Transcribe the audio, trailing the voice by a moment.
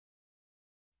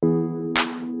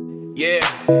Yeah,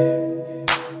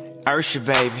 Ursha,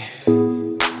 baby.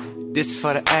 This is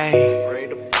for the A.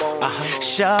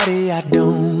 Shawty, I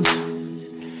don't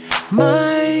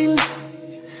mind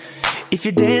if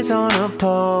you dance on a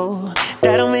pole.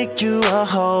 That'll make you a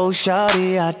hoe.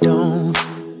 Shawty, I don't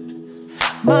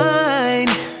mind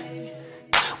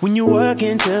when you work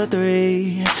until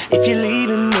 3. If you're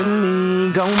leaving with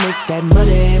me, gon' make that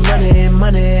money, money,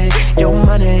 money. Your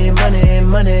money, money,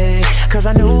 money. Cause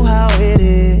I know how it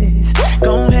is.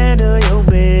 Gon' handle your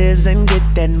biz and get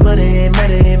that money,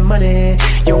 money, money.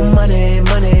 Your money,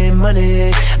 money,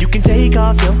 money. You can take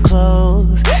off your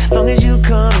clothes, long as you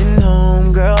coming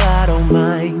home, girl, I don't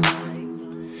mind.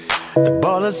 The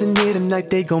ballers in here tonight,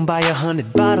 they gon' buy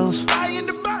 100 bottles.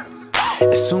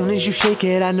 As soon as you shake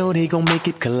it, I know they gon' make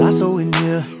it colossal in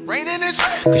here.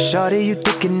 Cause shawty, you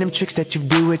thinking them tricks that you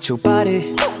do with your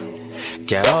body.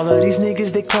 Got all of these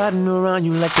niggas, they crowding around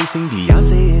you like they seen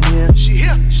Beyonce in here. She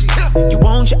here. You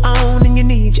want your own and you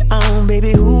need your own,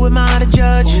 baby, who am I to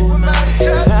judge?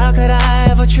 Cause how could I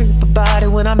ever trip about it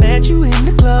when I met you in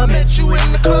the club?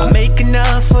 I make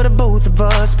enough for the both of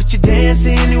us, but you dance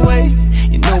anyway.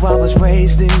 You know I was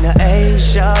raised in the A.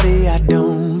 Shawty, I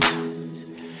don't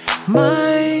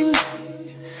mind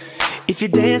if you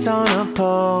dance on a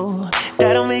pole.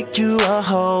 That'll make you a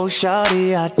hoe.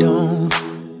 Shawty, I don't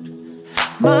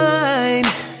mind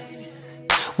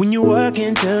when you work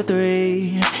until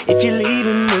 3. If you're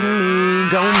leaving with me,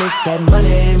 gon' make that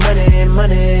money, money,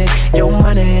 money. Your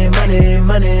money, money,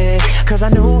 money. Cause I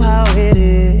know how it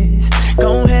is.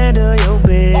 Gon' handle your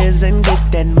biz and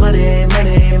get that money,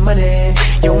 money, money.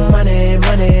 Your money,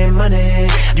 money, money.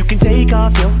 You can take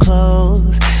off your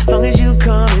clothes, long as you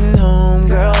coming home,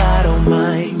 girl, I don't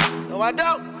mind. No, I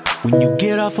don't. When you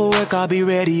get off of work, I'll be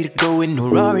ready to go in a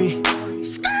Rari.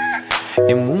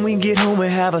 And when we get home, we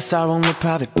have us our own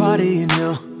private party, you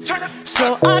know.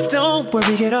 So I don't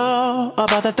worry at all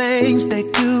about the things they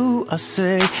do or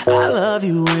say. I love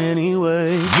you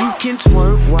anyway. You can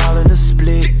twerk while in a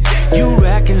split. You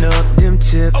racking up them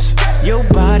tips. Your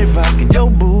body rocking, your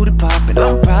booty popping.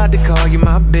 I'm proud to call you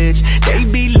my bitch. They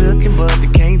be looking but they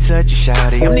can't touch you,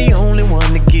 shawty. I'm the only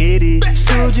one to get it.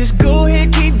 So just go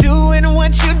ahead, keep doing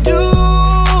what you doing.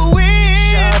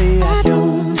 Shawty, I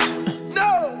don't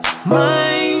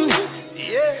mind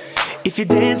if you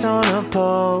dance on a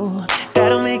pole.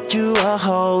 That'll make you a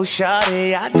hoe.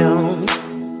 Shawty, I don't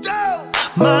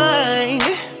mind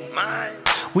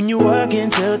when you work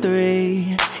until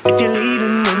 3. If you're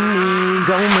leaving with me,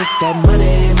 gon' make that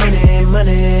money, money,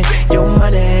 money. Your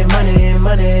money, money,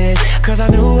 money. Cause I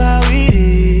know how it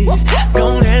is.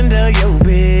 Gon' handle your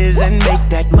biz and make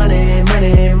that money,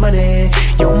 money, money.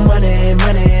 Your money,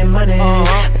 money, money.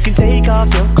 You can take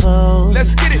off your clothes,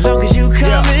 let's get it, long as you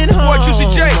coming home. Boy, Juicy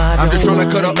J. I'm just tryna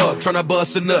cut her up, tryna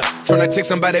bust a nut, tryna take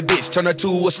somebody bitch, turn her to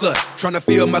a slut, tryna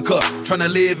fill my cup, tryna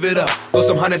live it up. Throw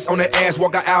some hundreds on that ass,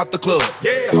 walk her out the club.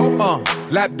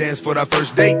 Lap dance for the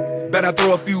first date. Better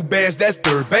throw a few bands, that's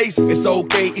third base. It's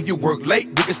okay if you work late.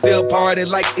 We can still party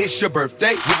like it's your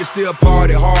birthday. We can still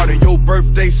party hard in your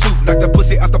birthday suit. Knock the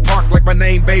pussy out the park like my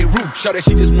name Beirut. Shout that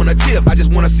she just wanna tip, I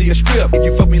just wanna see a strip. If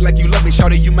you fuck me like you love me,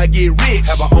 shout that you might get rich.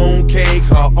 Have her own cake,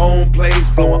 her own place,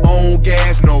 blow her own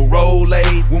gas, no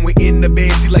roll-aid. When we in the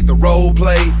bed, she like the role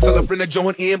play. Tell her friend to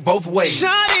join in both ways.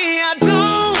 Shawty, I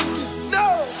don't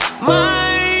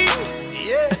mind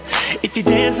if you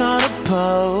dance on a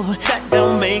pole. That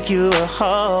don't make you a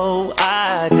hoe.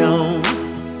 I don't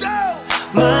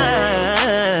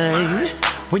mind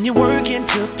when you work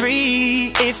until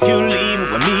 3. If you leave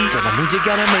with me, girl, I know you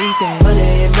gotta make that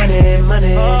money, money,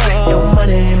 money. Your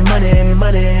money, money,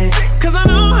 money. Cause I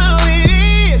know how it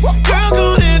is. Girl,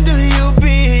 go and do your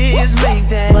biz. Make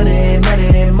that money,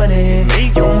 money, money.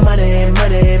 Make your money,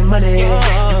 money, money.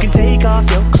 You can take off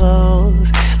your clothes,